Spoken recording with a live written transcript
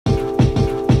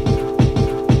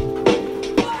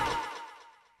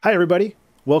Hi, everybody.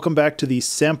 Welcome back to the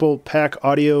Sample Pack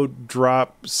Audio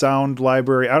Drop Sound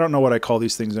Library. I don't know what I call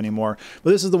these things anymore,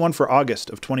 but this is the one for August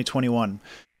of 2021.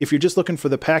 If you're just looking for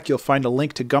the pack, you'll find a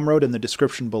link to Gumroad in the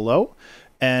description below,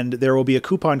 and there will be a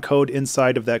coupon code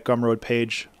inside of that Gumroad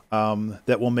page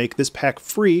that will make this pack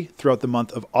free throughout the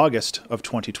month of August of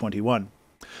 2021.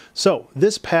 So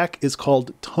this pack is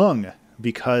called Tongue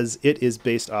because it is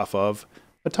based off of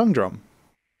a tongue drum.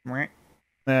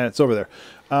 It's over there.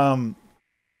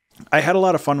 I had a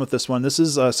lot of fun with this one. This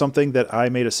is something that I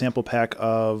made a sample pack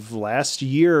of last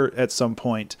year at some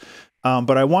point,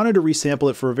 but I wanted to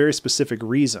resample it for a very specific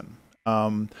reason.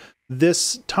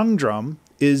 This tongue drum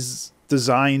is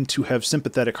designed to have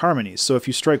sympathetic harmonies. So if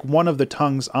you strike one of the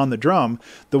tongues on the drum,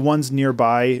 the ones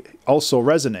nearby also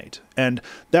resonate. And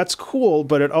that's cool,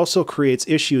 but it also creates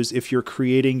issues if you're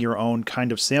creating your own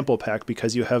kind of sample pack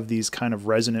because you have these kind of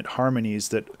resonant harmonies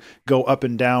that go up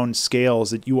and down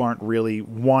scales that you aren't really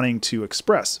wanting to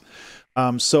express.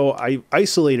 So I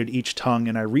isolated each tongue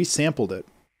and I resampled it.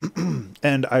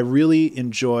 And I really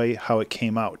enjoy how it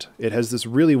came out. It has this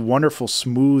really wonderful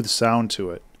smooth sound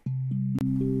to it.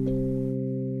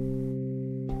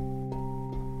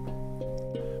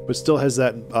 But still has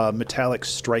that metallic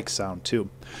strike sound too.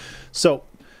 So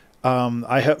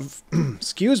I have,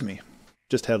 excuse me,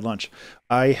 just had lunch.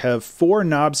 I have 4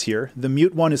 knobs here. The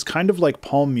mute one is kind of like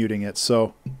palm muting it,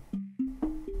 so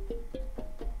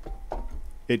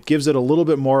it gives it a little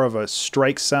bit more of a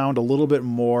strike sound, a little bit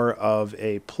more of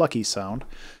a plucky sound.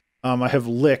 I have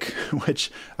lick,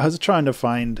 which I was trying to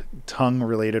find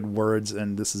tongue-related words,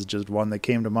 and this is just one that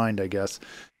came to mind, I guess.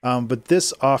 But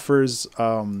this offers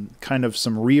kind of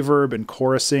some reverb and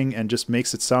chorusing and just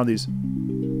makes it sound these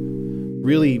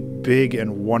really big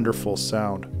and wonderful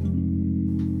sound.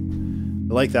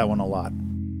 I like that one a lot.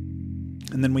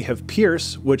 And then we have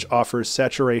Pierce, which offers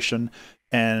saturation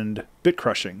and bit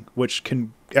crushing, which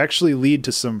can actually lead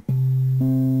to some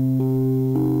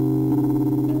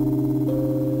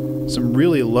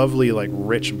really lovely, like,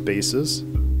 rich basses.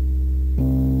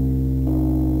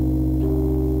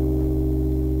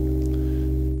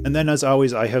 And then, as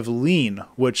always, I have Lean,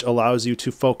 which allows you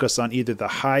to focus on either the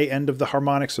high end of the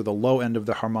harmonics or the low end of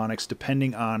the harmonics,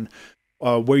 depending on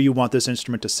where you want this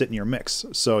instrument to sit in your mix.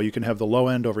 So you can have the low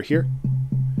end over here,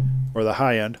 or the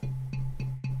high end.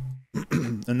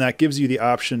 And that gives you the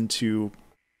option to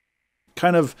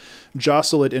kind of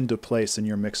jostle it into place in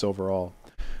your mix overall.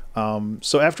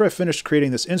 So after I finished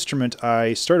creating this instrument,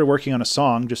 I started working on a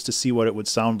song just to see what it would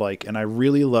sound like, and I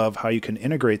really love how you can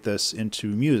integrate this into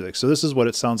music. So this is what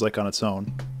it sounds like on its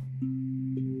own.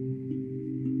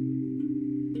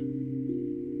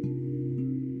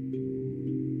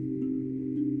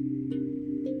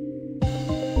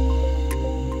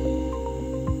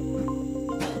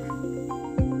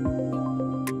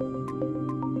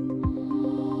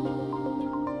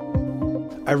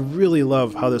 I really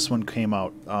love how this one came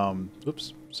out.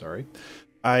 Oops, sorry.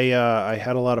 I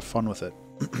had a lot of fun with it.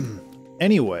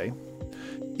 Anyway,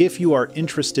 if you are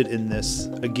interested in this,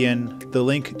 again, the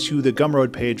link to the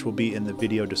Gumroad page will be in the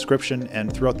video description,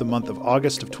 and throughout the month of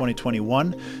August of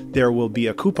 2021, there will be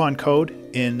a coupon code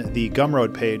in the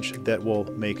Gumroad page that will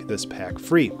make this pack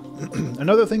free.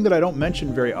 Another thing that I don't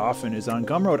mention very often is on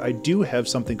Gumroad, I do have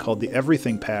something called the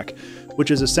Everything Pack,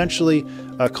 which is essentially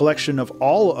a collection of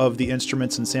all of the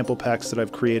instruments and sample packs that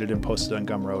I've created and posted on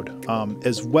Gumroad,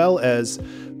 as well as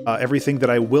everything that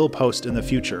I will post in the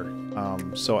future.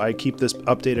 So I keep this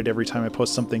updated every time I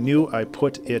post something new. I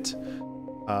put it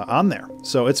on there.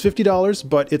 So it's $50,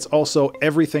 but it's also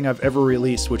everything I've ever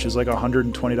released, which is like a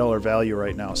 $120 value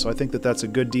right now. So I think that that's a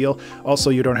good deal.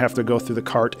 Also, you don't have to go through the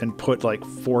cart and put like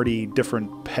 40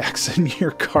 different packs in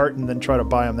your cart and then try to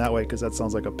buy them that way, because that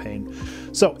sounds like a pain.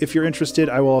 So if you're interested,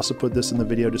 I will also put this in the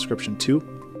video description too.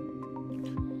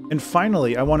 And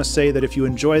finally, I want to say that if you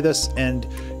enjoy this and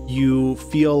you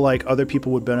feel like other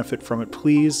people would benefit from it,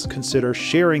 please consider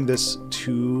sharing this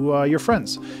to your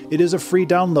friends. It is a free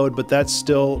download, but that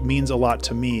still means a lot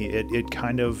to me. It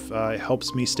kind of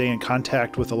helps me stay in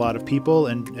contact with a lot of people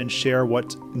and share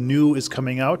what new is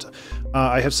coming out.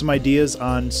 I have some ideas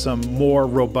on some more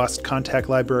robust Kontakt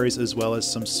libraries, as well as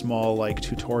some small, like,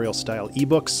 tutorial style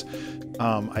ebooks.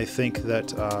 I think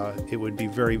that it would be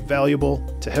very valuable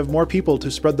to have more people to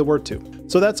spread the word to.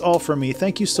 So that's all from me.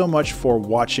 Thank you so much for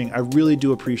watching. I really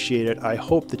do appreciate it. I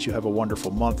hope that you have a wonderful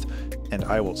month, and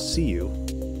I will see you,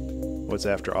 what's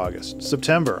after August?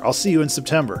 September. I'll see you in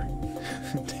September.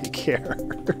 Take care.